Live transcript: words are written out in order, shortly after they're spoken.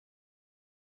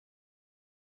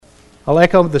I'll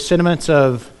echo the sentiments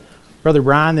of Brother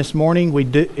Brian this morning.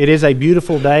 It is a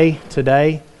beautiful day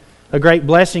today, a great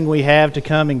blessing we have to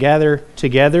come and gather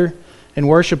together and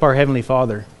worship our Heavenly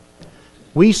Father.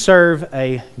 We serve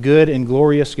a good and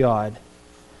glorious God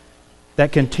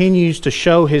that continues to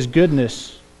show His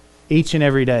goodness each and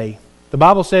every day. The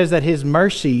Bible says that His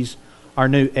mercies are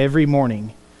new every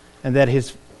morning and that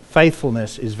His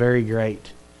faithfulness is very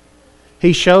great.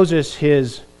 He shows us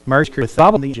His mercy with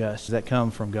the just that come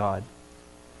from God.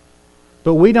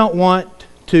 But we don't want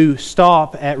to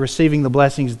stop at receiving the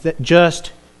blessings that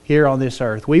just here on this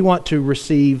earth. We want to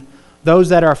receive those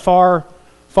that are far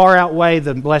outweigh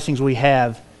the blessings we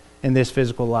have in this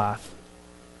physical life.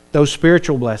 Those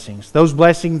spiritual blessings, those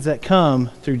blessings that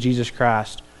come through Jesus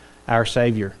Christ, our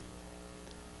Savior.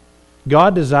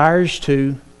 God desires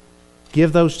to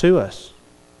give those to us.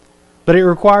 But it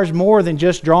requires more than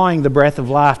just drawing the breath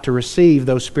of life to receive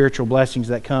those spiritual blessings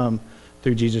that come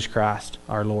through Jesus Christ,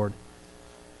 our Lord.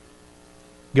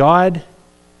 God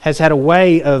has had a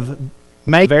way of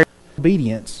making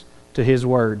obedience to His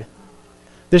Word.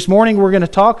 This morning we're going to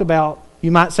talk about,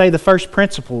 you might say, the first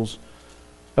principles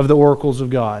of the oracles of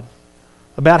God.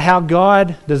 About how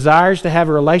God desires to have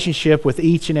a relationship with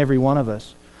each and every one of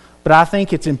us. But I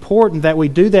think it's important that we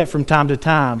do that from time to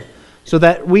time so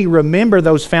that we remember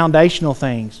those foundational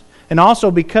things. And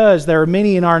also because there are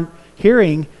many in our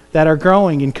hearing that are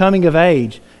growing and coming of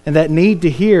age and that need to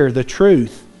hear the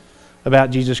truth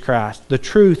about Jesus Christ, the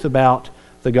truth about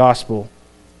the gospel.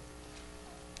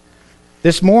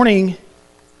 This morning,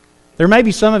 there may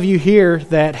be some of you here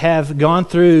that have gone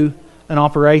through an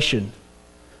operation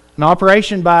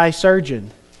by a surgeon.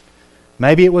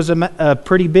 Maybe it was a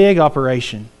pretty big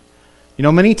operation. You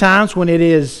know, many times when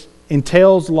it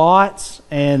entails lots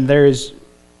and there's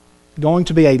going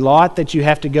to be a lot that you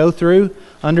have to go through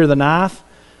under the knife,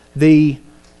 the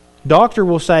doctor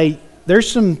will say, there's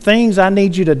some things I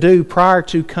need you to do prior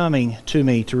to coming to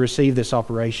me to receive this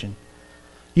operation.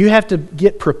 You have to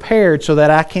get prepared so that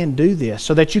I can do this,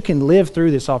 so that you can live through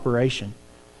this operation.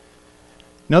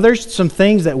 Now, there's some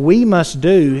things that we must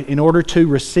do in order to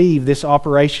receive this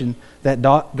operation that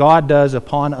God does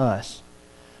upon us.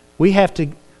 We have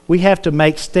to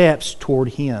make steps toward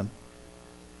Him.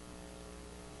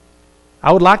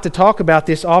 I would like to talk about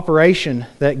this operation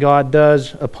that God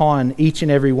does upon each and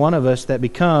every one of us that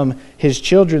become His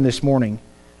children this morning.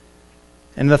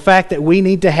 And the fact that we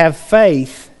need to have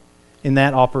faith in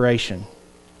that operation.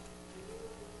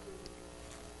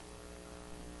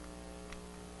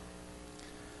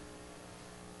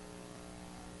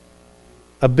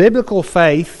 A biblical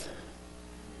faith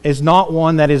is not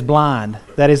one that is blind,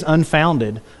 that is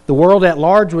unfounded. The world at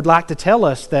large would like to tell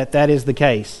us that that is the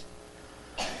case.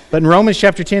 But in Romans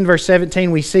chapter 10, verse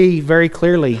 17, we see very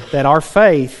clearly that our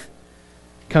faith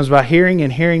comes by hearing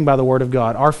and hearing by the Word of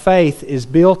God. Our faith is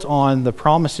built on the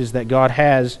promises that God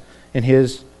has in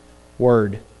His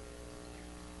Word.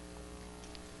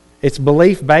 It's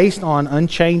belief based on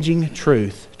unchanging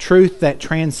truth, truth that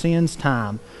transcends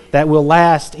time, that will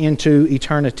last into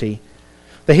eternity.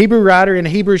 The Hebrew writer in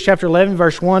Hebrews chapter 11,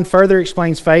 verse 1 further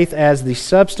explains faith as the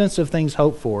substance of things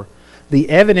hoped for, the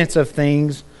evidence of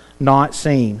things not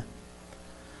seen.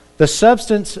 The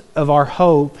substance of our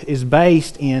hope is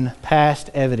based in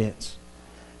past evidence.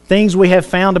 Things we have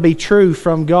found to be true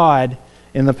from God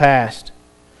in the past.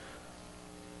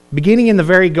 Beginning in the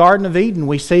very Garden of Eden,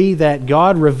 we see that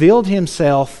God revealed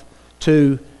Himself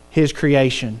to His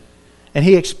creation. And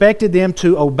He expected them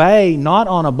to obey not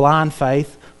on a blind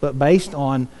faith, but based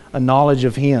on a knowledge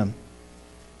of Him.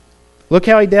 Look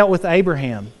how He dealt with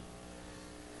Abraham.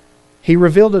 He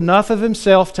revealed enough of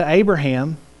Himself to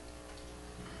Abraham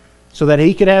so that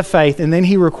he could have faith, and then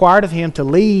He required of him to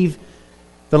leave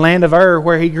the land of Ur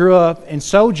where he grew up and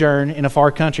sojourn in a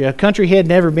far country, a country he had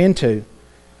never been to.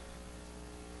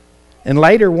 And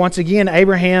later, once again,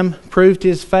 Abraham proved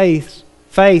his faith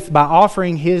by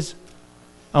offering his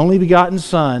only begotten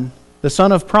son, the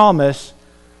son of promise,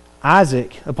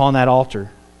 Isaac, upon that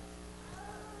altar.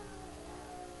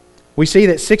 We see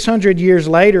that 600 years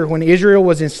later, when Israel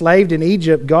was enslaved in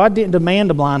Egypt, God didn't demand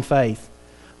a blind faith.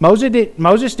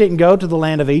 Moses didn't go to the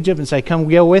land of Egypt and say, come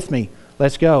go with me,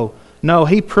 let's go. No,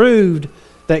 he proved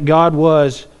that God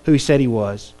was who He said He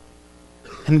was.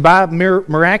 And by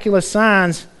miraculous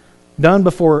signs done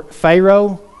before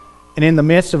Pharaoh and in the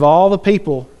midst of all the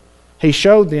people, He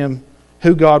showed them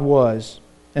who God was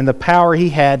and the power He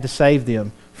had to save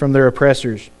them from their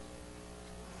oppressors.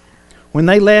 When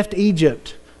they left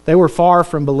Egypt, they were far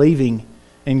from believing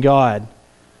in God.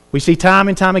 We see time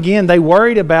and time again they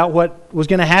worried about what was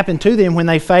going to happen to them when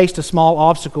they faced a small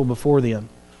obstacle before them.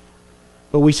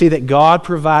 But we see that God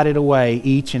provided a way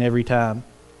each and every time.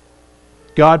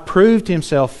 God proved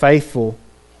Himself faithful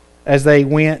as they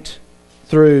went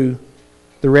through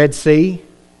the Red Sea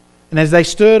and as they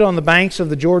stood on the banks of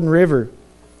the Jordan River.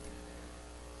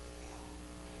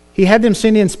 He had them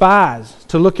send in spies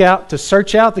to look out, to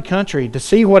search out the country, to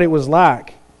see what it was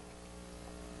like.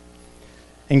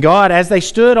 And God, as they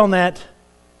stood on that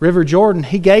River Jordan,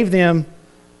 He gave them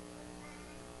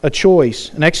a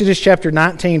choice. In Exodus chapter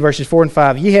 19, verses 4 and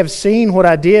 5, "Ye have seen what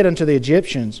I did unto the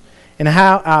Egyptians, and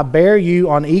how I bare you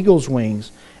on eagle's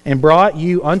wings, and brought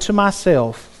you unto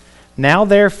myself. Now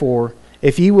therefore,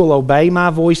 if ye will obey my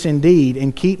voice indeed,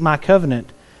 and keep my covenant,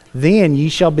 then ye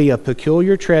shall be a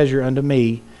peculiar treasure unto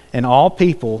me, and all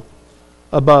people,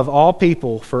 above all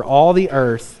people, for all the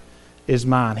earth is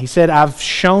mine." He said, I've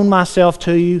shown myself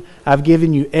to you. I've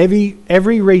given you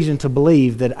every reason to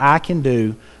believe that I can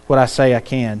do what I say I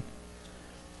can.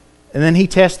 And then He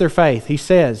tests their faith. He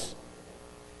says,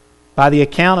 by the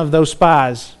account of those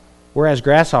spies, we're as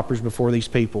grasshoppers before these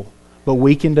people, but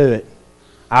we can do it.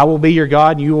 I will be your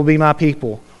God, and you will be my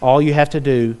people. All you have to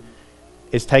do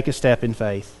is take a step in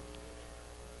faith.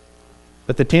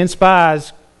 But the 10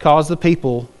 spies caused the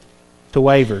people to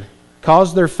waver,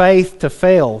 caused their faith to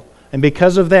fail. And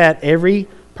because of that, every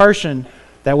person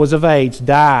that was of age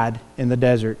died in the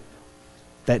desert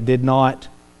that did not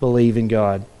believe in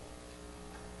God.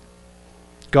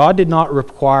 God did not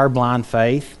require blind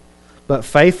faith, but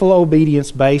faithful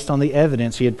obedience based on the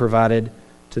evidence He had provided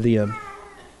to them.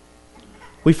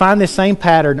 We find this same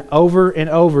pattern over and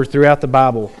over throughout the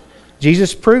Bible.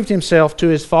 Jesus proved Himself to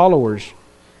His followers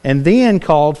and then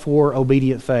called for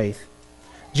obedient faith.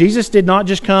 Jesus did not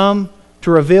just come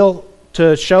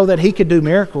to show that He could do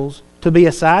miracles, to be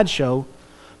a sideshow,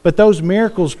 but those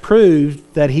miracles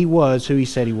proved that He was who He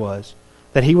said He was,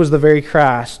 that He was the very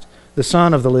Christ, the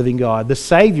Son of the living God, the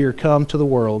Savior come to the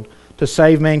world to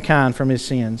save mankind from his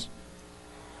sins.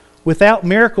 Without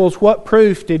miracles, what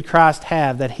proof did Christ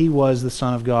have that He was the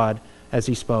Son of God as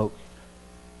He spoke?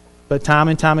 But time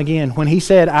and time again, when He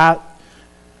said,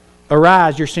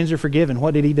 "Arise, your sins are forgiven,"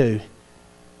 what did He do?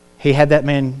 He had that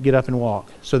man get up and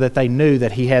walk so that they knew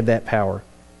that He had that power.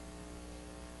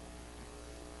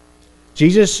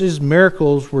 Jesus'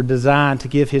 miracles were designed to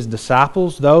give His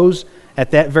disciples, those at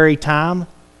that very time,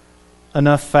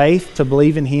 enough faith to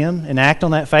believe in Him and act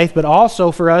on that faith, but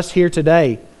also for us here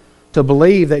today to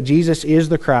believe that Jesus is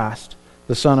the Christ,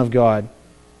 the Son of God.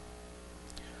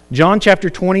 John chapter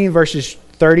 20 verses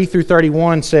 30 through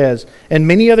 31 says, "And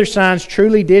many other signs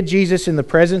truly did Jesus in the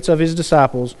presence of His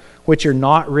disciples, which are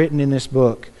not written in this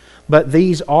book. But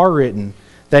these are written,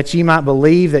 that ye might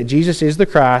believe that Jesus is the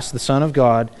Christ, the Son of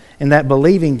God, and that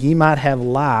believing ye might have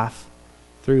life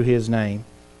through His name."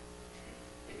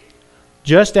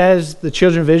 Just as the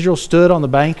children of Israel stood on the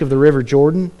bank of the River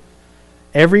Jordan,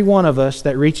 every one of us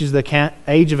that reaches the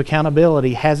age of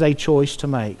accountability has a choice to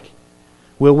make.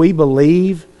 Will we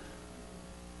believe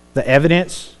the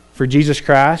evidence for Jesus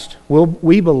Christ? Will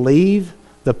we believe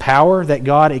the power that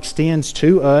God extends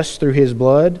to us through His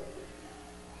blood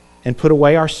and put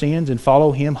away our sins and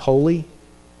follow Him wholly?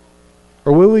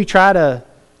 Or will we try to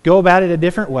go about it a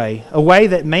different way, a way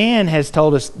that man has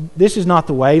told us, this is not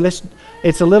the way,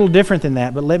 it's a little different than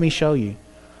that, but let me show you?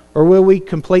 Or will we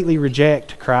completely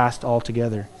reject Christ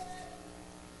altogether?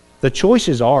 The choice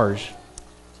is ours.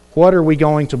 What are we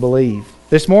going to believe?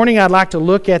 This morning I'd like to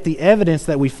look at the evidence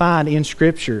that we find in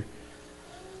Scripture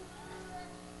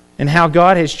and how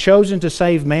God has chosen to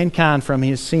save mankind from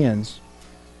his sins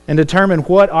and determine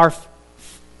what our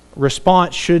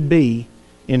response should be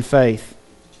in faith.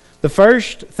 The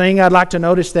first thing I'd like to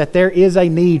notice that there is a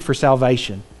need for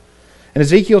salvation. In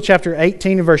Ezekiel chapter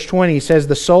 18 and verse 20 it says,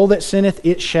 "The soul that sinneth,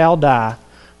 it shall die.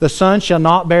 The Son shall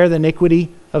not bear the iniquity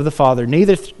of the Father,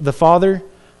 neither the Father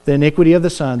the iniquity of the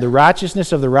Son. The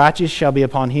righteousness of the righteous shall be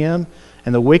upon him,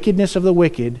 and the wickedness of the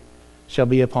wicked shall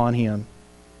be upon him."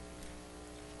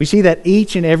 We see that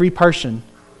each and every person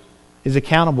is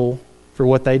accountable for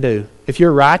what they do. If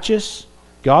you're righteous,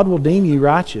 God will deem you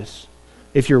righteous.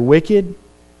 If you're wicked,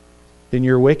 then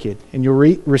you're wicked, and you'll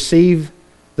receive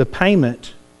the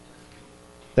payment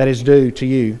that is due to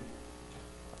you.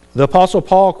 The Apostle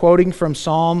Paul, quoting from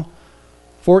Psalm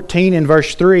 14 and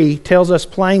verse 3, tells us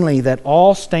plainly that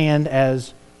all stand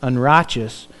as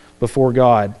unrighteous before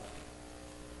God.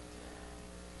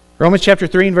 Romans chapter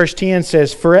 3 and verse 10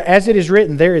 says, "For as it is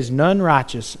written, there is none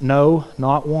righteous, no,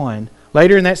 not one."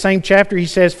 Later in that same chapter he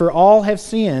says, "For all have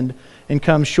sinned and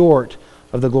come short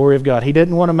of the glory of God." He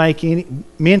didn't want to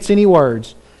mince any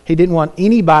words. He didn't want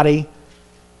anybody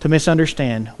to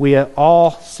misunderstand. We have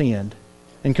all sinned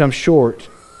and come short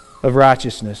of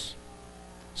righteousness.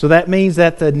 So that means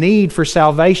that the need for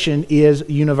salvation is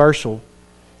universal.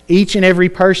 Each and every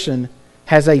person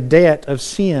has a debt of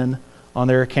sin on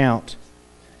their account.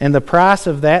 And the price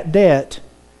of that debt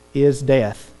is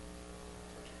death.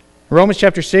 Romans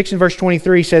chapter 6 and verse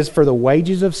 23 says, "For the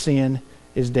wages of sin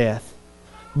is death."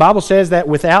 The Bible says that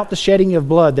without the shedding of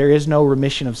blood, there is no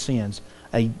remission of sins.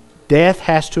 A death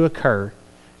has to occur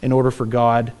in order for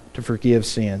God to forgive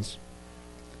sins.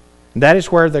 And that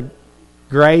is where the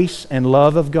grace and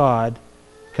love of God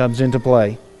comes into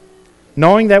play.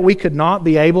 Knowing that we could not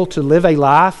be able to live a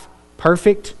life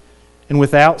perfect and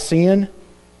without sin,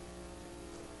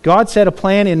 God set a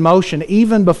plan in motion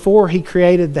even before He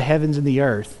created the heavens and the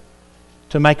earth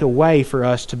to make a way for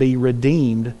us to be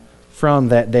redeemed from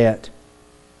that debt.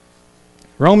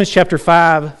 Romans chapter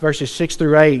 5, verses 6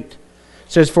 through 8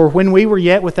 says, "For when we were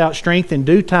yet without strength, in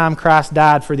due time Christ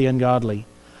died for the ungodly.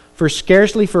 For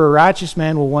scarcely for a righteous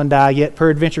man will one die, yet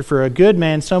peradventure for a good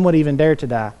man some would even dare to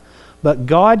die. But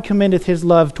God commendeth His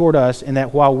love toward us, in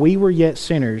that while we were yet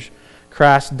sinners,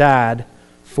 Christ died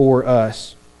for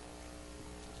us."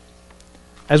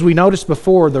 As we noticed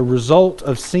before, the result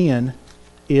of sin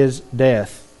is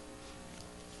death.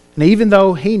 And even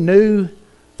though He knew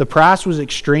the price was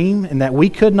extreme and that we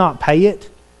could not pay it,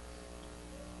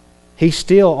 He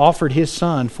still offered His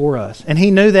Son for us. And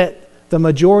He knew that the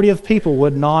majority of people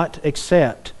would not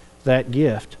accept that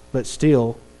gift, but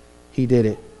still He did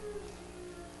it.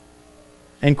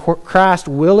 And Christ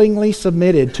willingly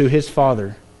submitted to His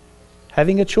Father,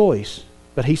 having a choice,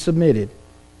 but He submitted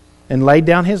and laid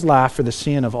down His life for the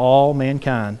sin of all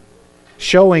mankind,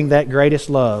 showing that greatest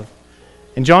love.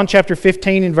 In John chapter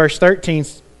 15 and verse 13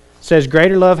 says,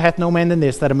 "Greater love hath no man than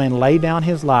this, that a man lay down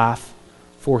his life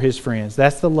for his friends."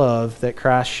 That's the love that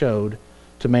Christ showed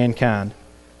to mankind.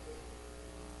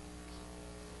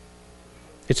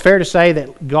 It's fair to say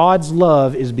that God's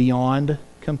love is beyond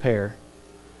compare.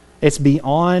 It's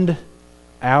beyond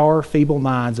our feeble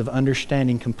minds of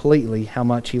understanding completely how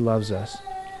much He loves us.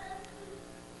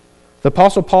 The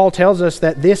Apostle Paul tells us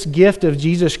that this gift of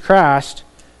Jesus Christ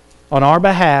on our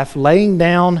behalf, laying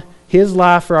down His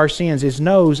life for our sins, is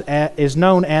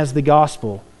known as the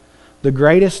gospel, the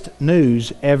greatest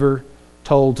news ever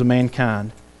told to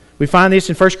mankind. We find this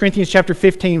in 1 Corinthians chapter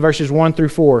 15, verses 1 through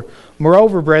 4.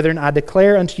 "Moreover, brethren, I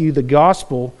declare unto you the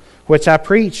gospel which I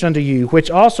preached unto you, which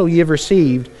also ye have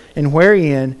received, and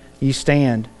wherein ye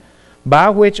stand, by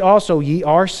which also ye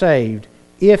are saved,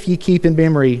 if ye keep in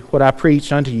memory what I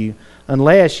preached unto you,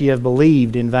 unless ye have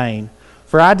believed in vain.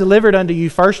 For I delivered unto you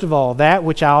first of all that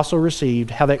which I also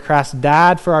received, how that Christ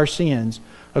died for our sins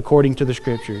according to the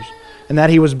Scriptures, and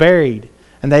that He was buried,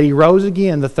 and that He rose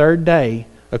again the third day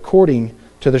according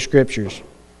to the Scriptures."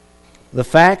 The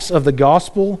facts of the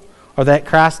gospel are that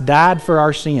Christ died for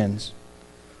our sins,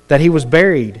 that He was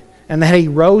buried, and that He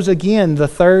rose again the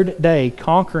third day,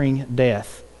 conquering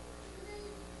death.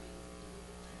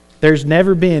 There's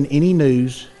never been any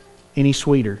news any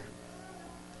sweeter.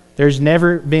 There's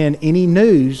never been any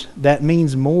news that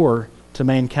means more to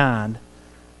mankind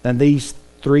than these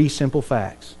three simple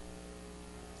facts.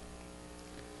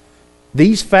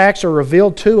 These facts are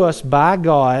revealed to us by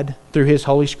God through His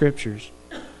Holy Scriptures.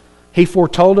 He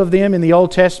foretold of them in the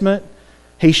Old Testament.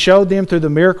 He showed them through the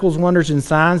miracles, wonders, and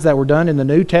signs that were done in the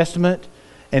New Testament.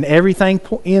 And everything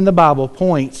in the Bible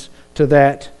points to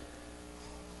that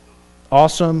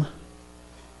awesome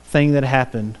thing that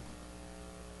happened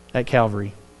at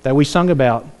Calvary, that we sung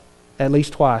about at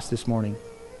least twice this morning.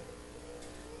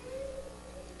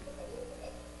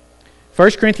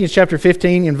 1 Corinthians chapter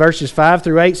 15 in verses 5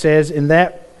 through 8 says, "In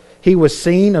that He was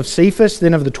seen of Cephas,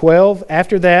 then of the 12.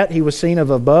 After that He was seen of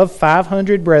above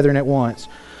 500 brethren at once,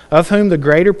 of whom the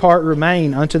greater part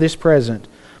remain unto this present,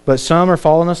 but some are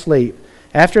fallen asleep.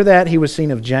 After that He was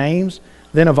seen of James,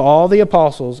 then of all the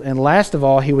apostles, and last of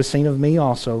all He was seen of me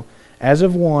also, as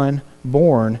of one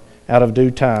born out of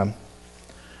due time."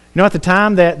 You know, at the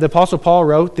time that the Apostle Paul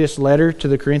wrote this letter to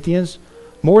the Corinthians,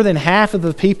 more than half of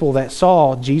the people that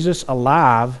saw Jesus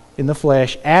alive in the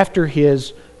flesh after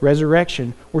His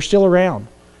resurrection were still around.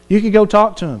 You could go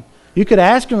talk to them. You could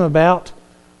ask them about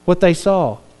what they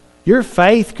saw. Your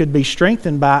faith could be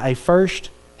strengthened by a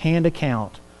first-hand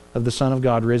account of the Son of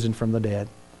God risen from the dead.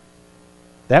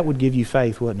 That would give you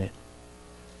faith, wouldn't it?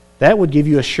 That would give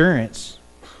you assurance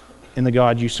in the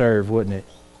God you serve, wouldn't it?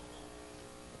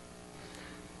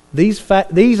 These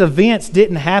events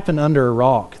didn't happen under a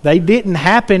rock. They didn't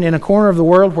happen in a corner of the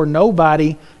world where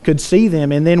nobody could see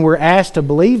them, and then we're asked to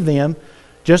believe them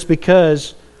just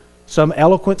because some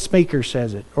eloquent speaker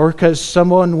says it, or because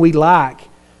someone we like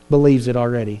believes it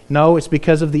already. No, it's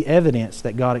because of the evidence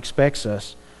that God expects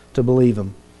us to believe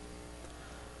them.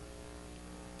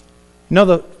 You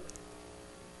know,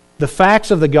 the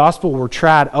facts of the gospel were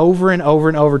tried over and over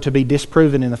and over to be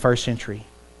disproven in the first century.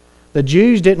 The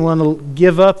Jews didn't want to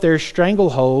give up their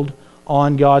stranglehold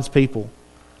on God's people.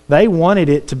 They wanted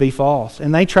it to be false,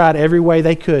 and they tried every way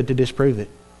they could to disprove it.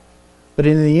 But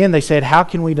in the end, they said, how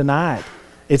can we deny it?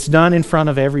 It's done in front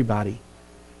of everybody.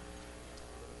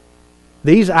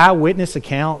 These eyewitness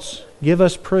accounts give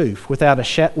us proof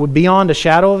beyond a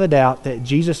shadow of a doubt that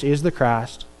Jesus is the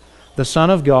Christ, the Son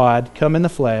of God, come in the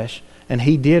flesh, and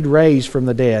He did raise from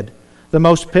the dead, the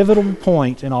most pivotal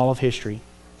point in all of history.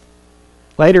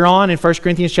 Later on in 1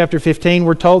 Corinthians chapter 15,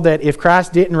 we're told that if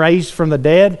Christ didn't raise from the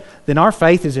dead, then our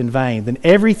faith is in vain. Then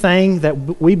everything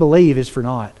that we believe is for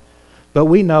naught. But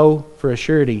we know for a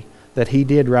surety that He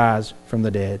did rise from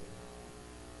the dead.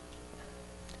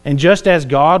 And just as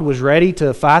God was ready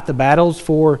to fight the battles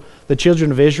for the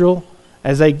children of Israel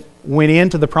as they went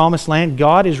into the promised land,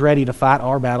 God is ready to fight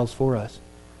our battles for us.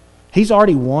 He's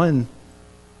already won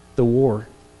the war,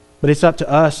 but it's up to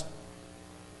us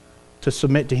to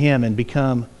submit to Him and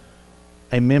become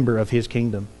a member of His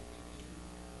kingdom.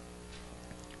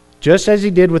 Just as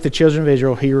He did with the children of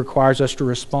Israel, He requires us to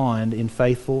respond in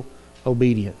faithful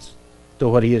obedience to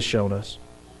what He has shown us.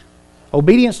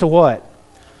 Obedience to what?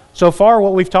 So far,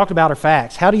 what we've talked about are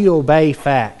facts. How do you obey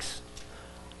facts?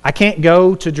 I can't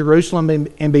go to Jerusalem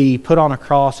and be put on a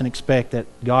cross and expect that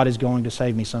God is going to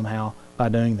save me somehow by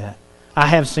doing that. I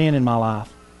have sin in my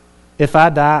life. If I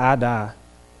die, I die.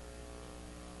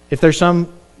 If there's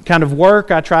some kind of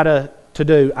work I try to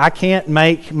do, I can't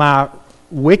make my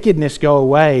wickedness go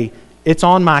away. It's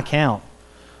on my account.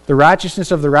 The righteousness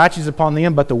of the righteous is upon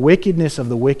them, but the wickedness of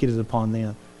the wicked is upon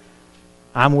them.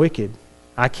 I'm wicked.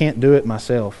 I can't do it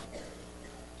myself.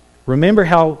 Remember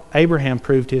how Abraham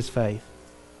proved his faith.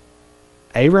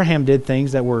 Abraham did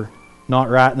things that were not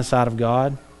right in the sight of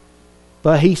God,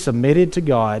 but he submitted to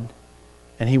God,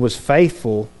 and he was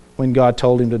faithful when God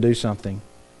told him to do something.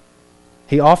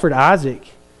 He offered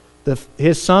Isaac,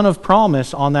 his son of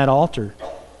promise, on that altar.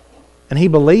 And he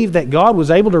believed that God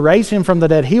was able to raise him from the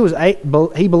dead. He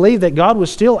believed that God was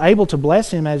still able to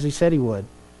bless him as He said He would.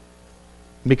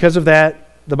 Because of that,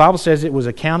 the Bible says it was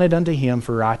accounted unto him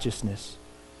for righteousness.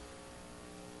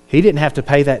 He didn't have to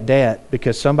pay that debt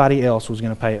because somebody else was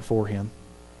going to pay it for him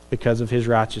because of his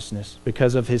righteousness,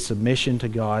 because of his submission to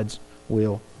God's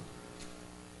will.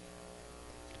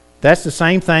 That's the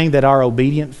same thing that our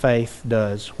obedient faith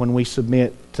does when we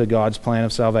submit to God's plan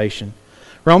of salvation.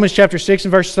 Romans chapter 6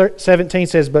 and verse 17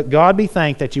 says, "But God be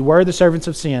thanked that you were the servants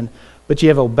of sin, but ye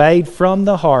have obeyed from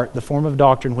the heart the form of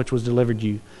doctrine which was delivered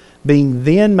you. Being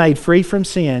then made free from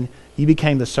sin, ye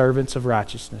became the servants of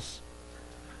righteousness."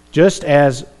 Just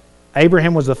as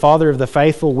Abraham was the father of the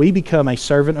faithful, we become a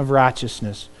servant of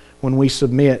righteousness when we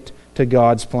submit to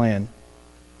God's plan.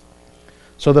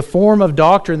 So the form of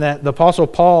doctrine that the Apostle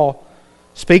Paul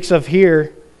speaks of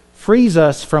here frees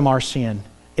us from our sin.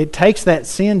 It takes that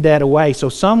sin debt away. So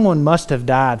someone must have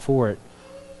died for it.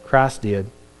 Christ did.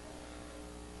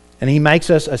 And He makes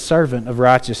us a servant of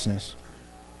righteousness,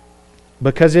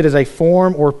 because it is a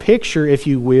form or picture, if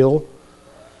you will,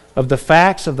 of the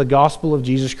facts of the gospel of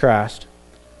Jesus Christ.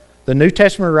 The New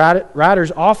Testament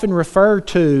writers often refer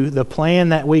to the plan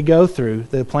that we go through,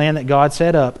 the plan that God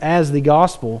set up, as the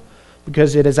gospel,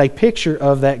 because it is a picture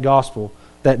of that gospel,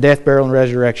 that death, burial, and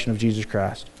resurrection of Jesus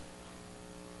Christ.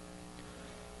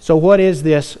 So what is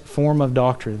this form of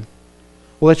doctrine?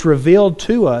 Well, it's revealed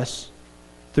to us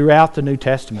throughout the New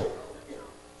Testament.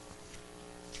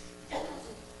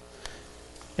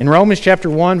 In Romans chapter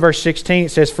 1, verse 16, it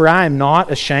says, "For I am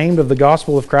not ashamed of the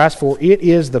gospel of Christ, for it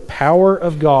is the power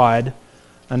of God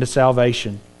unto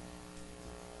salvation,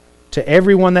 to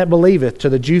everyone that believeth, to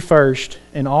the Jew first,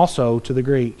 and also to the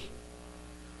Greek."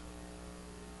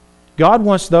 God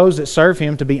wants those that serve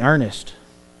Him to be earnest,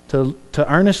 to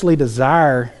earnestly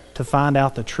desire to find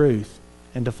out the truth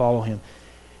and to follow Him.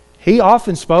 Christ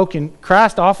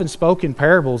often spoke in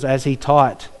parables as He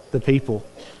taught the people.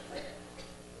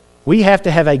 We have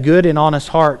to have a good and honest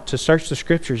heart to search the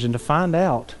Scriptures and to find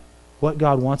out what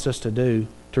God wants us to do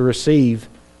to receive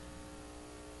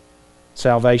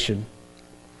salvation.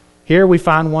 Here we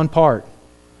find one part.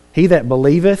 He that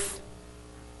believeth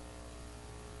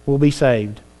will be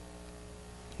saved.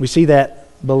 We see that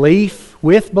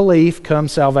with belief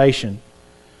comes salvation.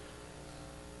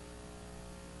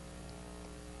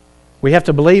 We have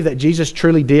to believe that Jesus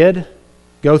truly did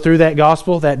go through that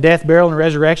gospel, that death, burial, and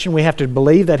resurrection. We have to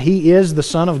believe that He is the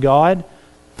Son of God,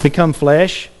 become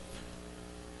flesh.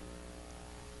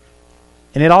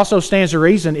 And it also stands to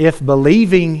reason, if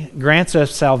believing grants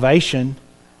us salvation,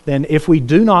 then if we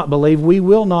do not believe, we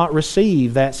will not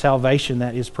receive that salvation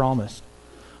that is promised.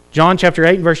 John chapter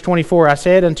 8 and verse 24, I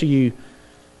said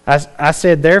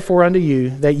therefore unto you,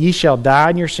 that ye shall die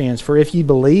in your sins. For if ye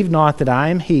believe not that I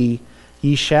am He,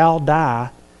 ye shall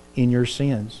die in your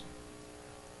sins.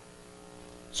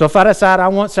 So if I decide I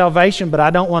want salvation, but I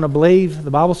don't want to believe,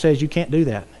 the Bible says you can't do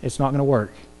that. It's not going to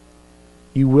work.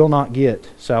 You will not get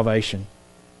salvation.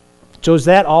 So is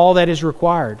that all that is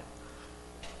required?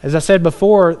 As I said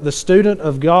before, the student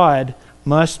of God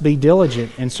must be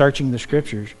diligent in searching the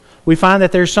Scriptures. We find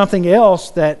that there's something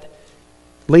else that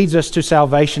leads us to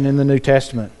salvation in the New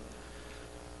Testament.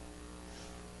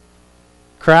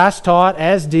 Christ taught,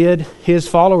 as did His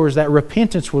followers, that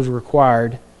repentance was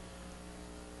required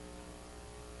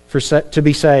to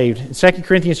be saved. In 2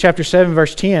 Corinthians chapter 7,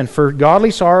 verse 10, for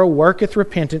godly sorrow worketh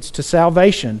repentance to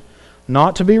salvation,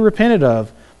 not to be repented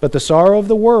of, but the sorrow of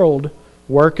the world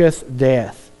worketh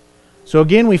death. So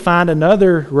again, we find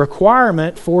another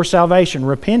requirement for salvation.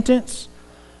 Repentance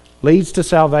leads to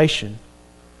salvation.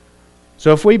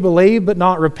 So if we believe but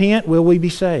not repent, will we be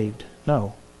saved?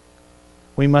 No.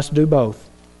 We must do both.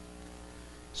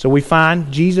 So we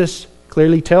find Jesus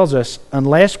clearly tells us,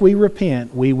 unless we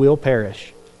repent, we will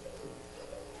perish.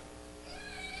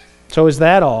 So is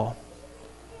that all?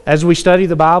 As we study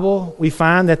the Bible, we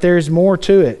find that there is more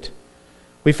to it.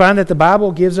 We find that the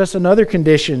Bible gives us another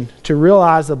condition to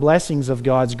realize the blessings of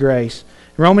God's grace.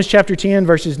 In Romans chapter 10,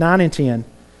 verses 9 and 10,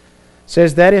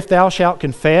 says that if thou shalt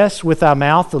confess with thy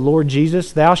mouth the Lord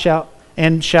Jesus, thou shalt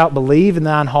believe in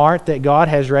thine heart that God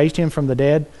has raised Him from the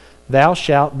dead, thou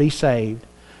shalt be saved.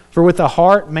 For with the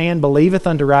heart man believeth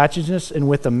unto righteousness, and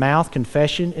with the mouth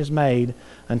confession is made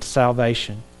unto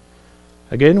salvation.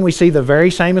 Again, we see the very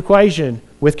same equation.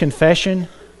 With confession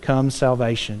comes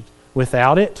salvation.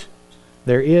 Without it,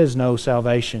 there is no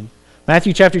salvation.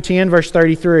 Matthew chapter 10, verse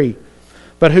 33.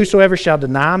 But whosoever shall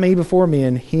deny me before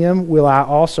men, him will I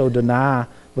also deny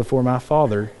before my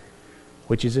Father,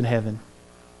 which is in heaven.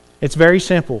 It's very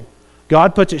simple.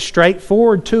 God puts it straight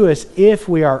forward to us if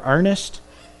we are earnest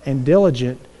and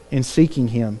diligent in seeking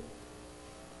Him.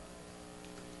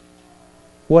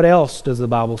 What else does the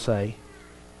Bible say?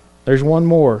 There's one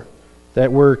more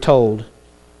that we're told.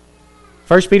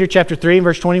 1 Peter chapter 3 and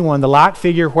verse 21, the like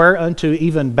figure whereunto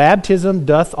even baptism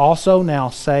doth also now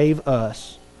save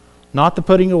us. Not the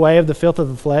putting away of the filth of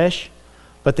the flesh,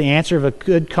 but the answer of a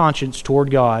good conscience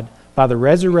toward God by the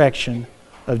resurrection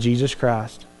of Jesus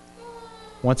Christ.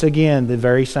 Once again, the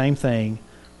very same thing.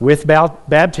 With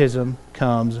baptism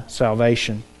comes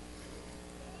salvation.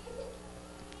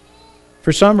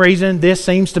 For some reason, this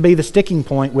seems to be the sticking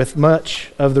point with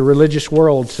much of the religious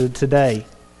world today.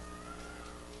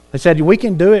 They said, we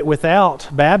can do it without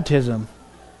baptism.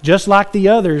 Just like the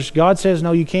others, God says,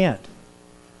 no, you can't.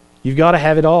 You've got to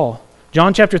have it all.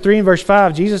 John chapter 3 and verse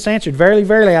 5, Jesus answered, verily,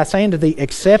 verily, I say unto thee,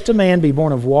 except a man be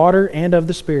born of water and of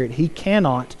the Spirit, he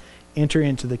cannot enter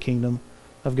into the kingdom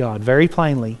of God. Very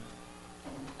plainly,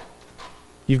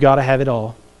 you've got to have it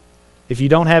all. If you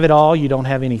don't have it all, you don't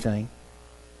have anything.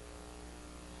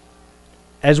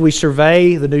 As we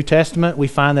survey the New Testament, we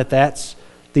find that that's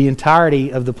the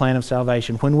entirety of the plan of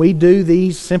salvation. When we do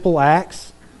these simple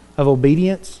acts of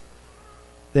obedience,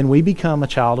 then we become a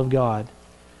child of God.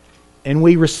 And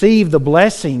we receive the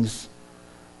blessings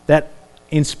that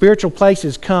in spiritual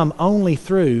places come only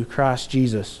through Christ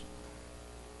Jesus.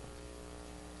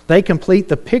 They complete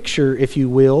the picture, if you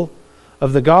will,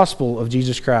 of the gospel of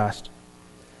Jesus Christ.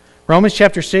 Romans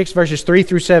chapter 6, verses 3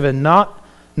 through 7,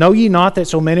 know ye not that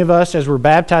so many of us as were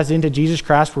baptized into Jesus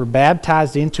Christ were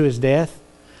baptized into His death?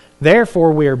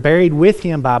 Therefore we are buried with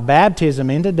Him by baptism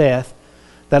into death,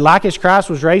 that like as Christ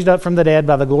was raised up from the dead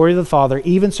by the glory of the Father,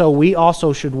 even so we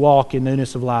also should walk in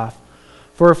newness of life.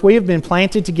 For if we have been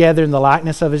planted together in the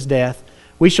likeness of His death,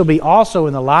 we shall be also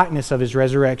in the likeness of His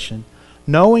resurrection.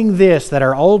 Knowing this, that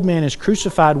our old man is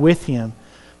crucified with Him,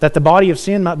 that the body of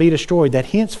sin might be destroyed, that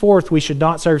henceforth we should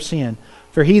not serve sin.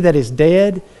 For he that is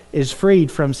dead is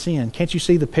freed from sin. Can't you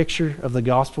see the picture of the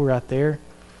gospel right there?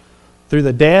 Through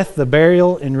the death, the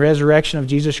burial, and resurrection of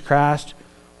Jesus Christ,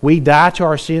 we die to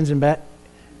our sins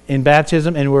in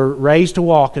baptism, and we're raised to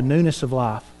walk in newness of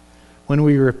life when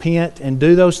we repent and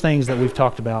do those things that we've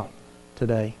talked about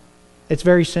today. It's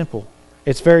very simple.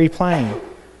 It's very plain.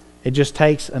 It just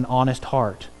takes an honest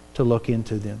heart to look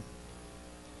into them.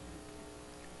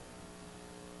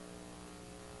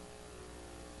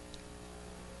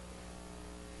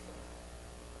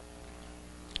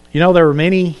 You know, there were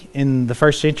many in the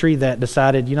first century that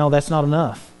decided, that's not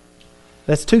enough.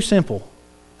 That's too simple.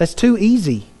 That's too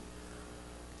easy.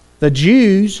 The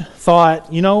Jews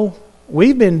thought,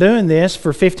 we've been doing this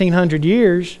for 1,500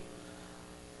 years.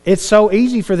 it's so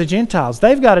easy for the Gentiles.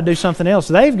 They've got to do something else.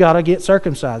 They've got to get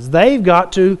circumcised. They've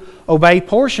got to obey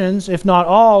portions, if not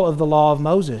all, of the law of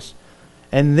Moses.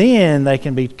 And then they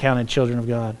can be counted children of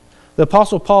God. The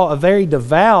Apostle Paul, a very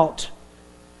devout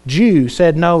Jew,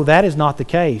 said, no, that is not the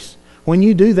case. When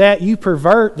you do that, you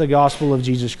pervert the gospel of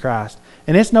Jesus Christ.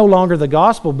 And it's no longer the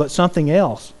gospel, but something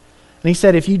else. And he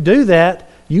said, if you do that,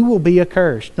 you will be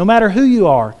accursed. No matter who you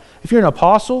are, if you're an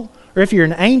apostle or if you're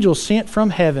an angel sent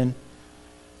from heaven,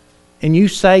 and you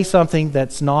say something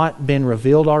that's not been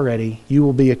revealed already, you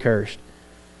will be accursed.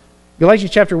 Galatians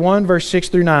chapter 1, verse 6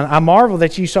 through 9. I marvel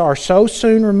that you are so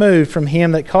soon removed from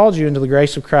him that called you into the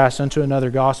grace of Christ unto another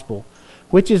gospel,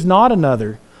 which is not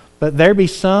another, but there be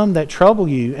some that trouble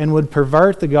you and would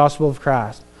pervert the gospel of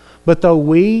Christ. But though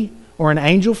we or an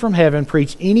angel from heaven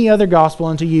preach any other gospel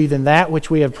unto you than that which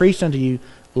we have preached unto you,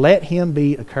 let him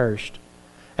be accursed.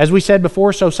 As we said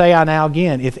before, so say I now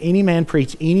again, if any man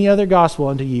preach any other gospel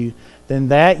unto you than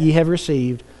that ye have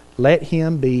received, let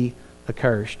him be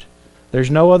accursed.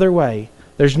 There's no other way.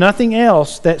 There's nothing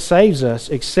else that saves us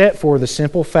except for the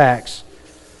simple facts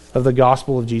of the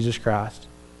gospel of Jesus Christ.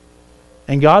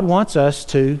 And God wants us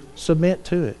to submit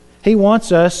to it. He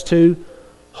wants us to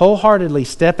wholeheartedly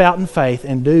step out in faith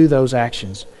and do those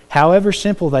actions, however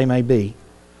simple they may be.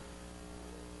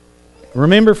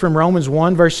 Remember from Romans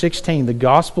 1 verse 16, the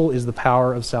gospel is the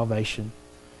power of salvation.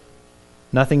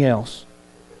 Nothing else.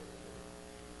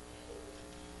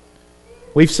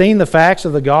 We've seen the facts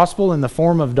of the gospel in the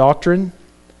form of doctrine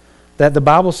that the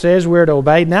Bible says we're to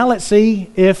obey. Now let's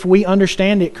see if we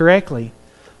understand it correctly.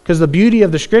 Because the beauty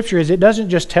of the Scripture is it doesn't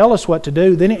just tell us what to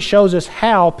do, then it shows us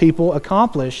how people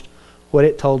accomplished what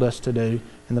it told us to do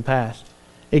in the past.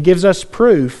 It gives us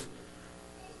proof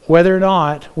whether or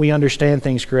not we understand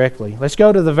things correctly. Let's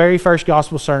go to the very first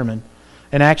gospel sermon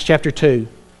in Acts chapter 2. You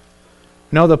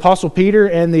know, the Apostle Peter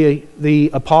and the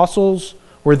apostles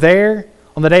were there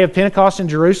on the day of Pentecost in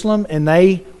Jerusalem, and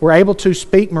they were able to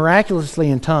speak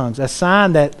miraculously in tongues, a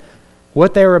sign that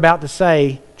what they were about to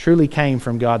say truly came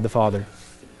from God the Father.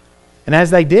 And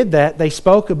as they did that, they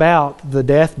spoke about the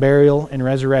death, burial, and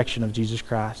resurrection of Jesus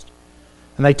Christ.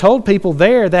 And they told people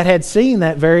there that had seen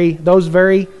those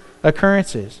very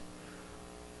occurrences.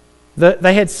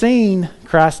 They had seen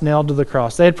Christ nailed to the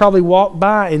cross. They had probably walked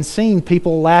by and seen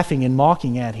people laughing and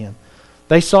mocking at him.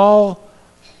 They saw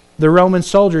the Roman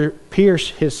soldier pierce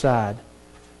his side.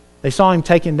 They saw him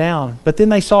taken down. But then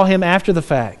they saw him after the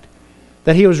fact,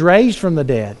 that he was raised from the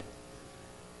dead.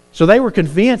 So they were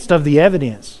convinced of the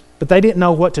evidence, but they didn't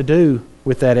know what to do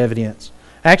with that evidence.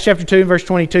 Acts chapter 2 and verse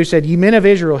 22 said, Ye men of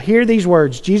Israel, hear these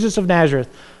words, Jesus of Nazareth,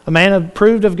 a man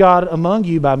approved of God among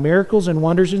you by miracles and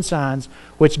wonders and signs,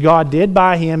 which God did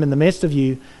by him in the midst of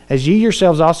you, as ye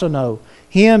yourselves also know.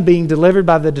 Him being delivered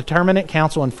by the determinate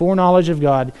counsel and foreknowledge of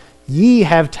God, ye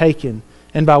have taken,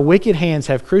 and by wicked hands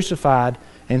have crucified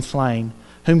and slain,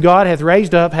 whom God hath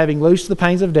raised up, having loosed the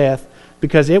pains of death,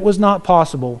 because it was not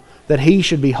possible that he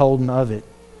should be holden of it.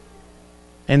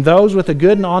 And those with a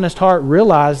good and honest heart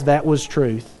realized that was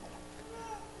truth.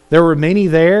 There were many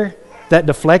there that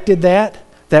deflected that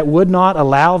would not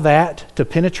allow that to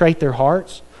penetrate their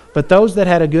hearts. But those that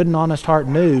had a good and honest heart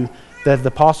knew that the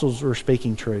apostles were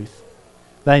speaking truth.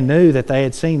 They knew that they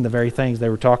had seen the very things they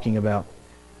were talking about.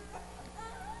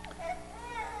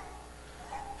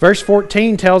 Verse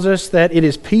 14 tells us that it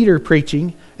is Peter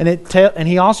preaching, and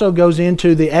he also goes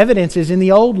into the evidences in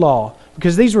the old law,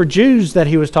 because these were Jews that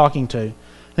he was talking to.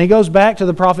 And he goes back to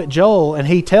the prophet Joel, and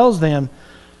he tells them,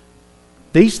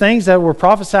 these things that were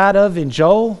prophesied of in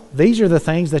Joel, these are the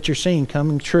things that you're seeing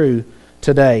coming true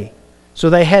today. So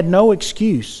they had no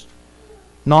excuse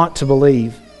not to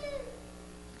believe.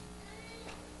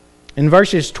 In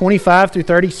verses 25 through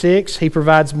 36, he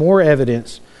provides more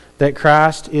evidence that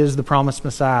Christ is the promised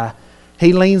Messiah.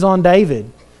 He leans on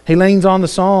David. He leans on the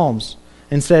Psalms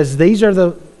and says, these are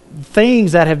the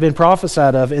things that have been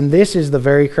prophesied of, and this is the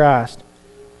very Christ.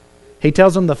 He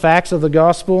tells them the facts of the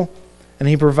gospel, and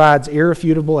he provides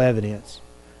irrefutable evidence.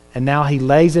 And now he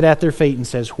lays it at their feet and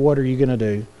says, what are you going to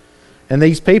do? And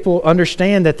these people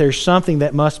understand that there's something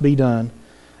that must be done.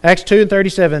 Acts 2 and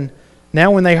 37, now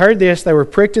when they heard this, they were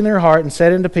pricked in their heart and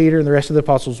said unto Peter and the rest of the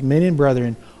apostles, Men and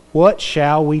brethren, what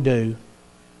shall we do?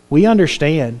 We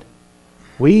understand.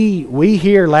 We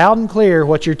hear loud and clear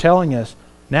what you're telling us.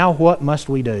 Now what must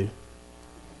we do?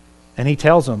 And he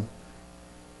tells them,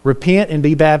 Repent and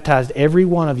be baptized, every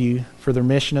one of you, for the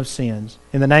remission of sins,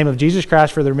 in the name of Jesus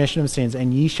Christ for the remission of sins,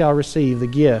 and ye shall receive the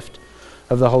gift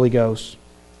of the Holy Ghost.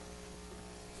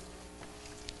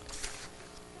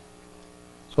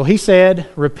 So he said,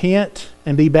 repent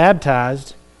and be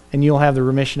baptized, and you'll have the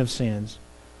remission of sins.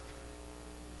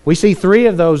 We see 3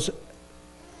 of those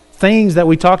things that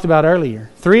we talked about earlier.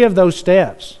 3 of those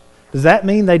steps. Does that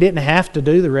mean they didn't have to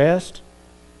do the rest?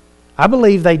 I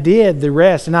believe they did the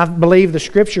rest, and I believe the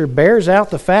Scripture bears out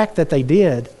the fact that they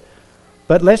did.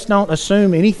 But let's not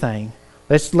assume anything.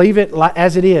 Let's leave it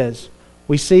as it is.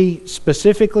 We see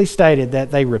specifically stated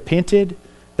that they repented,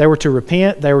 they were to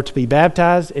repent, they were to be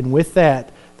baptized, and with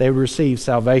that, they would receive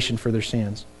salvation for their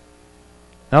sins.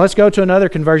 Now let's go to another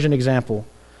conversion example.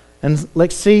 And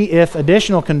let's see if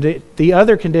the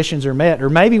other conditions are met, or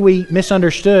maybe we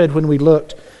misunderstood when we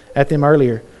looked at them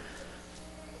earlier.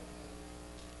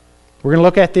 We're going to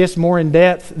look at this more in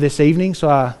depth this evening, so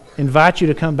I invite you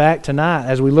to come back tonight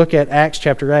as we look at Acts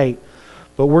chapter 8.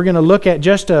 But we're going to look at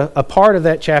just a part of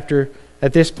that chapter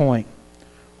at this point.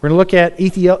 We're going to look at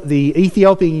the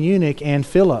Ethiopian eunuch and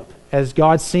Philip as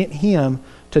God sent him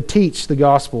to teach the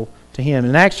gospel to him.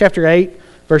 In Acts chapter 8,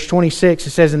 verse 26, it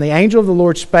says, "And the angel of the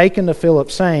Lord spake unto Philip,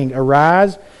 saying,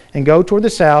 Arise, and go toward the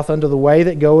south unto the way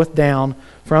that goeth down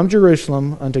from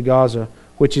Jerusalem unto Gaza,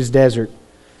 which is desert.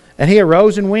 And he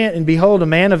arose and went, and behold, a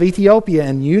man of Ethiopia,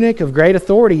 an eunuch of great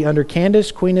authority under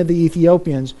Candace, queen of the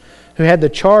Ethiopians, who had the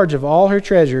charge of all her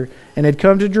treasure, and had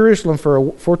come to Jerusalem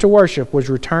for to worship, was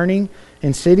returning,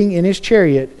 and sitting in his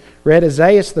chariot, read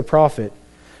Isaiah the prophet.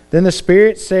 Then the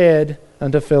Spirit said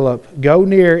unto Philip, Go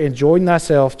near, and join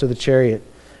thyself to the chariot.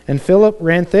 And Philip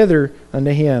ran thither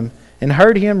unto him, and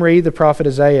heard him read the prophet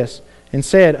Isaiah, and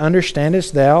said,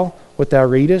 Understandest thou what thou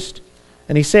readest?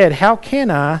 And he said, How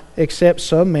can I, except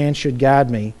some man should guide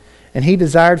me? And he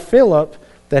desired Philip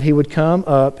that he would come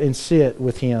up and sit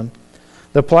with him.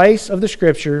 The place of the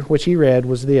scripture which he read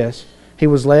was this: He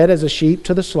was led as a sheep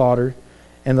to the slaughter,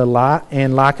 and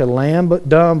like a lamb but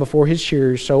dumb before his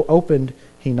shearers, so opened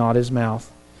he not his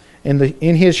mouth.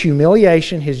 In his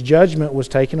humiliation his judgment was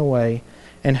taken away,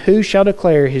 and who shall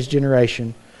declare his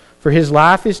generation? For his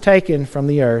life is taken from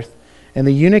the earth. And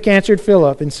the eunuch answered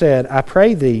Philip and said, I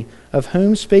pray thee, of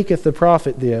whom speaketh the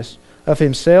prophet this? Of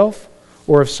himself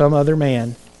or of some other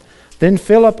man? Then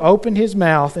Philip opened his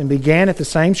mouth and began at the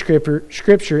same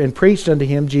scripture and preached unto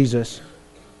him Jesus.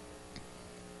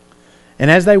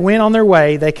 And as they went on their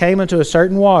way, they came unto a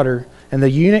certain water, and the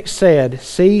eunuch said,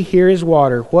 See, here is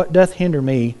water. What doth hinder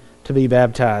me to be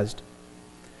baptized?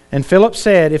 And Philip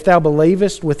said, If thou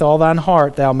believest with all thine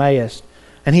heart, thou mayest.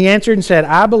 And he answered and said,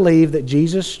 I believe that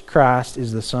Jesus Christ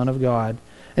is the Son of God.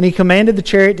 And he commanded the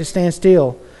chariot to stand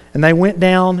still. And they went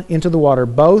down into the water,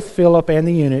 both Philip and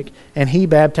the eunuch, and he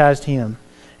baptized him.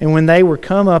 And when they were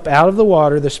come up out of the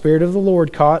water, the Spirit of the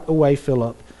Lord caught away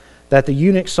Philip, that the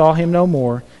eunuch saw him no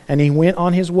more, and he went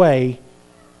on his way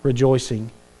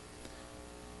rejoicing.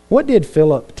 What did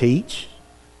Philip teach?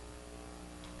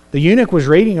 The eunuch was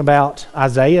reading about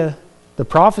Isaiah, the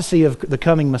prophecy of the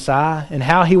coming Messiah, and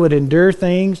how he would endure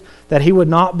things, that he would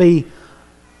not be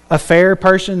a fair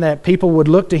person, that people would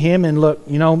look to him and look,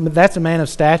 that's a man of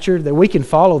stature, that we can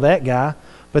follow that guy,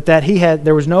 but that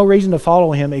there was no reason to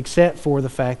follow him except for the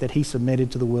fact that he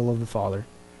submitted to the will of the Father.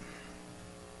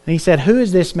 And he said, who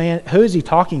is this man? Who is he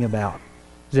talking about?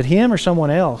 Is it him or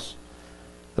someone else?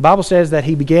 The Bible says that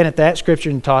he began at that scripture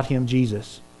and taught him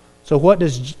Jesus. So what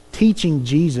does teaching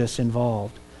Jesus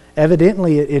involve?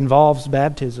 Evidently, it involves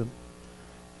baptism.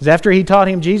 Because after he taught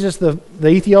him Jesus, the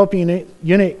Ethiopian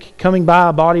eunuch coming by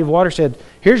a body of water said,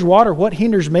 Here's water. What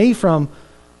hinders me from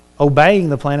obeying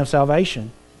the plan of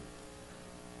salvation?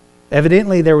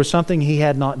 Evidently, there was something he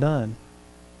had not done.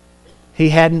 He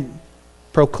hadn't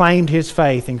proclaimed his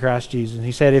faith in Christ Jesus. And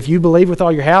he said, If you believe with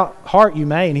all your heart, you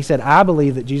may. And he said, I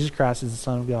believe that Jesus Christ is the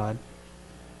Son of God.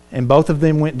 And both of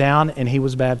them went down and he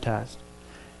was baptized.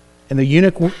 And the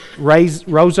eunuch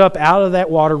rose up out of that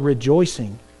water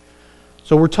rejoicing.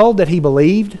 So we're told that he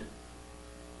believed,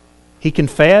 he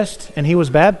confessed, and he was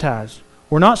baptized.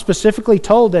 We're not specifically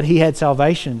told that he had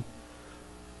salvation.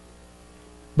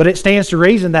 But it stands to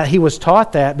reason that he was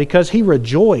taught that because he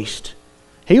rejoiced.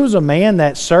 He was a man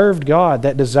that served God,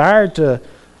 that desired to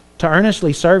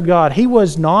earnestly serve God. He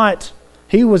was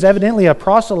evidently a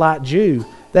proselyte Jew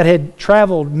that had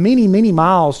traveled many, many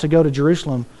miles to go to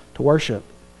Jerusalem to worship.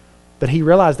 But he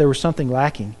realized there was something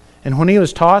lacking. And when he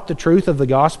was taught the truth of the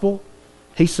gospel,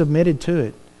 he submitted to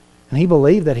it. And he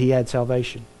believed that he had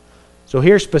salvation. So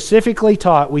here specifically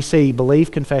taught, we see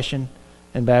belief, confession,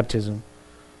 and baptism.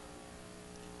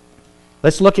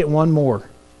 Let's look at one more.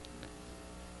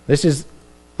 This is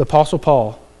the Apostle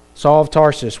Paul, Saul of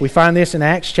Tarsus. We find this in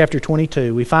Acts chapter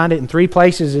 22. We find it in 3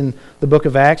 places in the book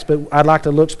of Acts, but I'd like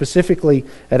to look specifically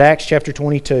at Acts chapter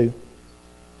 22.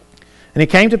 And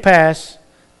it came to pass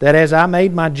that as I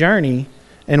made my journey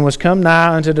and was come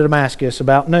nigh unto Damascus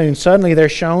about noon, suddenly there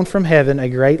shone from heaven a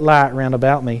great light round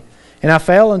about me. And I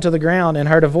fell unto the ground, and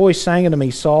heard a voice saying unto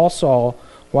me, Saul, Saul,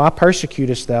 why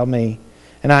persecutest thou me?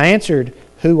 And I answered,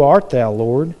 Who art thou,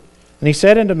 Lord? And he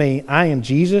said unto me, I am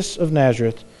Jesus of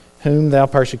Nazareth, whom thou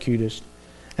persecutest.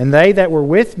 And they that were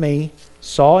with me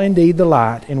saw indeed the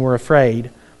light, and were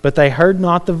afraid, but they heard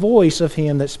not the voice of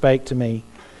him that spake to me.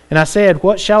 And I said,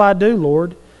 What shall I do,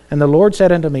 Lord? And the Lord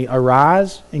said unto me,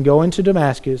 Arise, and go into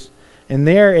Damascus, and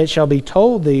there it shall be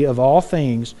told thee of all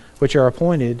things which are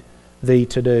appointed thee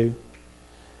to do.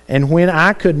 And when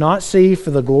I could not see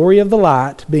for the glory of the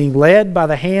light, being led by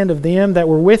the hand of them that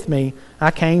were with me,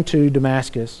 I came to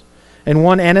Damascus. And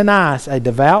one Ananias, a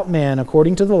devout man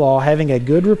according to the law, having a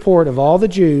good report of all the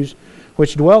Jews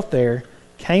which dwelt there,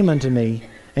 came unto me,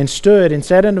 and stood and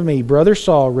said unto me, Brother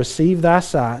Saul, receive thy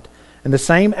sight. And the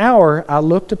same hour I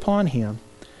looked upon him.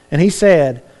 And he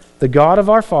said, The God of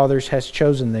our fathers has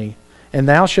chosen thee, and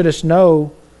thou shouldest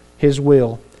know his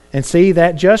will, and see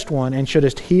that just one, and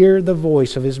shouldest hear the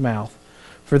voice of his mouth.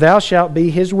 For thou shalt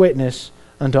be his witness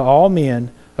unto all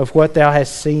men of what thou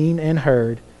hast seen and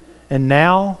heard. And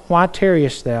now, why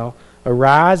tarriest thou?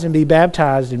 Arise and be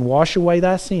baptized, and wash away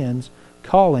thy sins,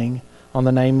 calling on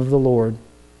the name of the Lord.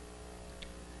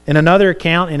 In another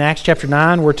account, in Acts chapter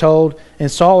 9, we're told,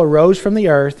 And Saul arose from the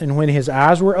earth, and when his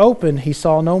eyes were opened, he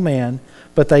saw no man,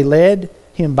 but they led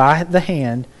him by the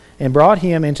hand, and brought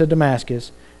him into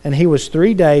Damascus. And he was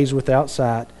 3 days without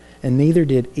sight, and neither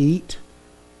did eat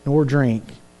nor drink.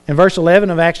 In verse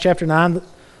 11 of Acts chapter 9,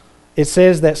 it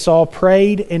says that Saul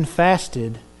prayed and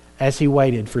fasted as he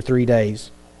waited for 3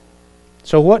 days.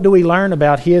 So what do we learn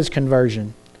about his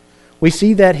conversion? We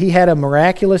see that he had a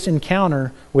miraculous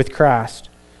encounter with Christ,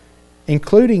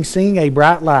 including seeing a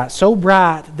bright light, so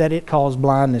bright that it caused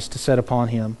blindness to set upon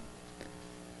him.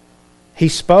 He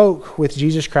spoke with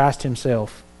Jesus Christ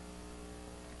himself.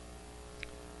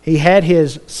 He had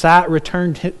his sight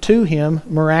returned to him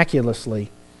miraculously.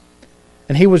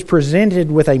 And he was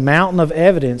presented with a mountain of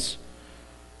evidence.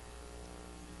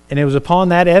 And it was upon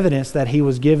that evidence that he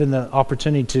was given the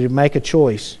opportunity to make a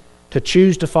choice, to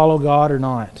choose to follow God or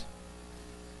not.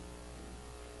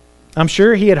 I'm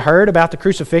sure he had heard about the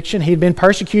crucifixion. He'd been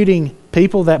persecuting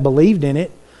people that believed in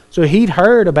it. So he'd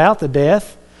heard about the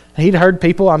death. He'd heard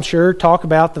people, I'm sure, talk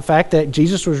about the fact that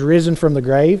Jesus was risen from the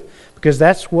grave, because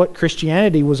that's what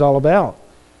Christianity was all about.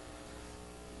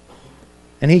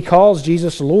 And he calls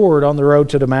Jesus Lord on the road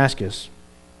to Damascus.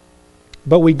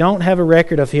 But we don't have a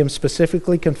record of him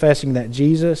specifically confessing that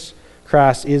Jesus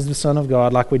Christ is the Son of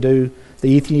God, like we do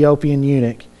the Ethiopian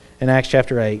eunuch in Acts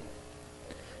chapter 8.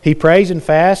 He prays and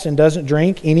fasts and doesn't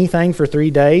drink anything for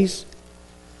 3 days.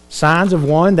 Signs of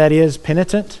one that is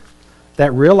penitent,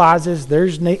 that realizes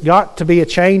there's got to be a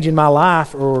change in my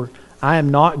life, or I am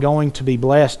not going to be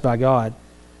blessed by God.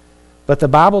 But the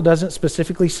Bible doesn't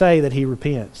specifically say that he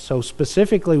repents. So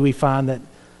specifically we find that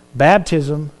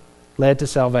baptism led to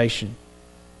salvation.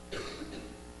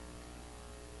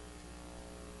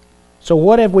 So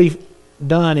what have we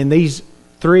done in these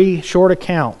 3 short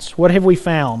accounts? What have we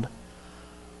found?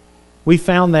 We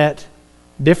found that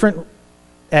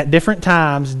at different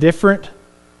times, different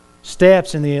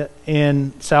steps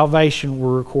in salvation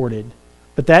were recorded.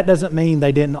 But that doesn't mean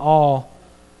they didn't all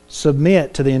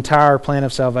submit to the entire plan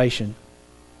of salvation.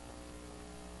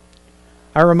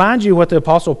 I remind you what the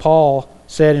Apostle Paul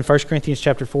said in 1 Corinthians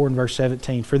chapter 4 and verse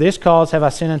 17. For this cause have I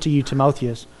sent unto you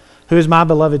Timotheus, who is my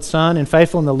beloved son and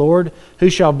faithful in the Lord,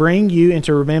 who shall bring you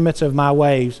into remembrance of my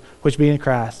ways, which be in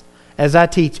Christ, as I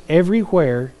teach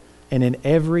everywhere and in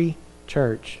every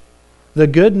church. The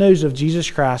good news of Jesus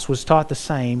Christ was taught the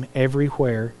same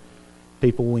everywhere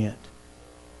people went.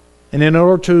 And in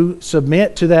order to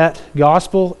submit to that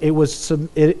gospel, it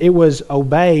was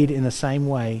obeyed in the same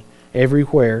way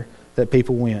everywhere that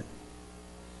people went.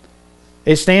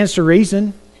 It stands to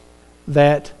reason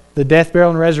that the death,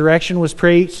 burial, and resurrection was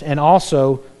preached, and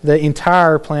also the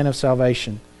entire plan of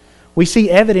salvation. We see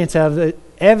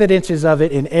evidences of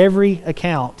it in every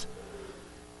account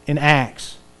in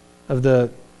Acts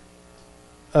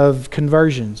of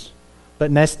conversions,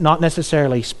 but not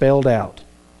necessarily spelled out.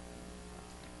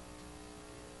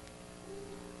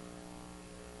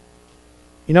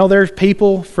 You know, there's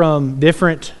people from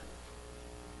different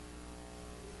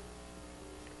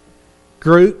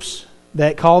groups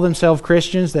that call themselves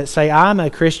Christians that say, I'm a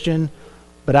Christian,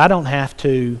 but I don't have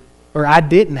to, or I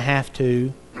didn't have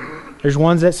to. There's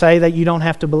ones that say that you don't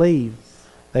have to believe.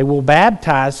 They will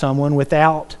baptize someone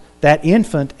without that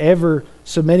infant ever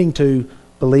submitting to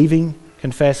believing,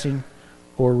 confessing,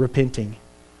 or repenting.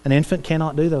 An infant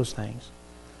cannot do those things.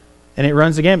 And it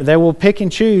runs the gamut. They will pick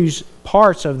and choose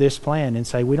parts of this plan and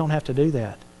say, we don't have to do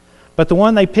that. But the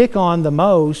one they pick on the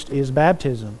most is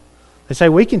baptism. They say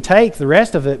we can take the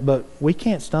rest of it, but we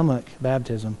can't stomach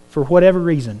baptism for whatever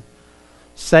reason.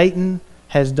 Satan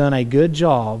has done a good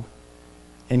job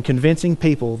in convincing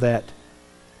people that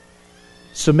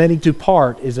submitting to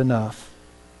part is enough.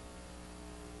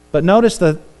 But notice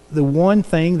the one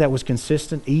thing that was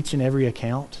consistent each and every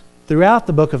account throughout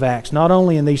the book of Acts, not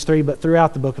only in these three, but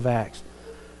throughout the book of Acts,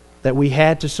 that we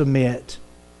had to submit.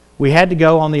 We had to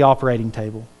go on the operating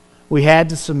table. We had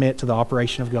to submit to the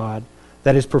operation of God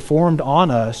that is performed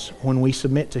on us when we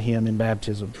submit to Him in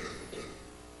baptism.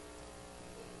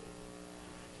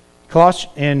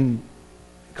 In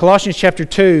Colossians chapter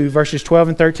 2, verses 12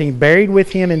 and 13, buried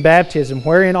with Him in baptism,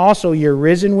 wherein also ye are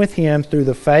risen with Him through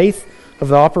the faith of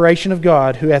the operation of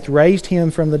God, who hath raised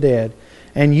Him from the dead.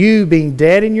 And you, being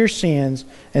dead in your sins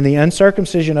and the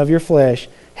uncircumcision of your flesh,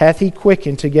 hath He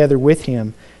quickened together with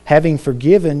Him, having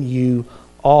forgiven you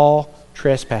all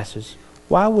trespasses.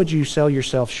 Why would you sell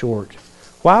yourself short?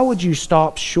 Why would you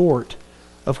stop short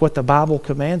of what the Bible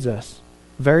commands us?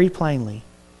 Very plainly,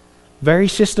 very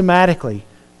systematically,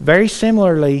 very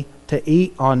similarly to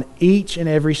eat on each and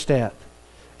every step.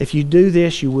 If you do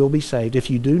this, you will be saved. If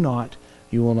you do not,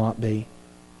 you will not be.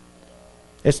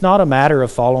 It's not a matter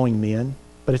of following men,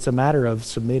 but it's a matter of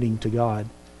submitting to God.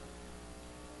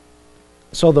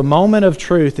 So the moment of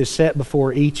truth is set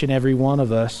before each and every one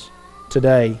of us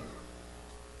today.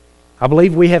 I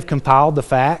believe we have compiled the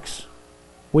facts.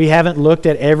 We haven't looked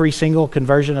at every single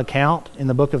conversion account in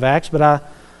the book of Acts, but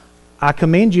I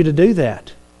commend you to do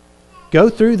that. Go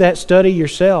through that study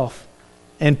yourself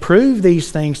and prove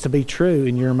these things to be true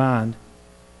in your mind.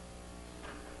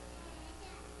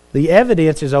 The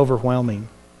evidence is overwhelming.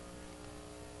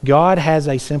 God has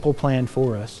a simple plan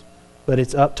for us, but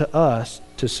it's up to us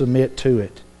to submit to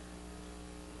it.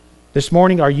 This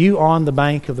morning, are you on the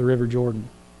bank of the River Jordan?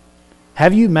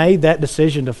 Have you made that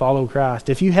decision to follow Christ?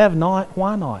 If you have not,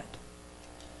 why not?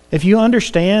 If you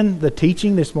understand the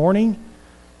teaching this morning,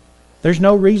 there's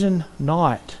no reason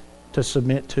not to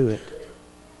submit to it.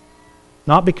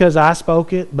 Not because I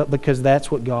spoke it, but because that's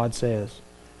what God says.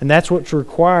 And that's what's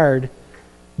required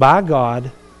by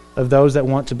God of those that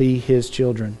want to be His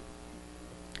children.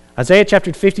 Isaiah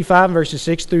chapter 55 verses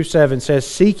 6 through 7 says,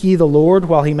 Seek ye the Lord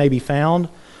while He may be found.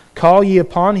 Call ye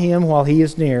upon Him while He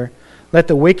is near. Let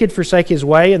the wicked forsake his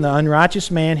way, and the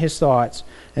unrighteous man his thoughts.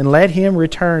 And let him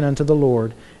return unto the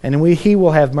Lord, and He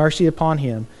will have mercy upon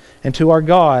him. And to our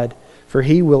God, for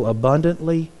He will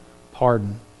abundantly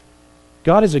pardon.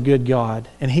 God is a good God,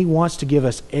 and He wants to give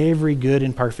us every good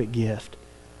and perfect gift.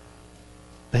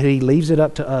 But He leaves it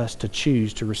up to us to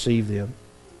choose to receive them.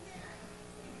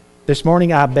 This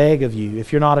morning I beg of you,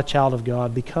 if you're not a child of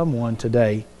God, become one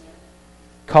today.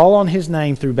 Call on His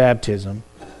name through baptism.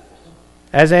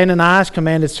 As Ananias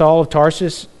commanded Saul of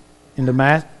Tarsus in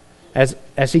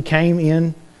as he came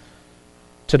in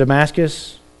to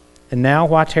Damascus, and now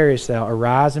why tarriest thou?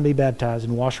 Arise and be baptized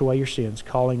and wash away your sins,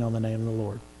 calling on the name of the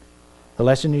Lord. The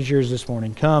lesson is yours this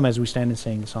morning. Come as we stand and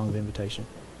sing the song of invitation.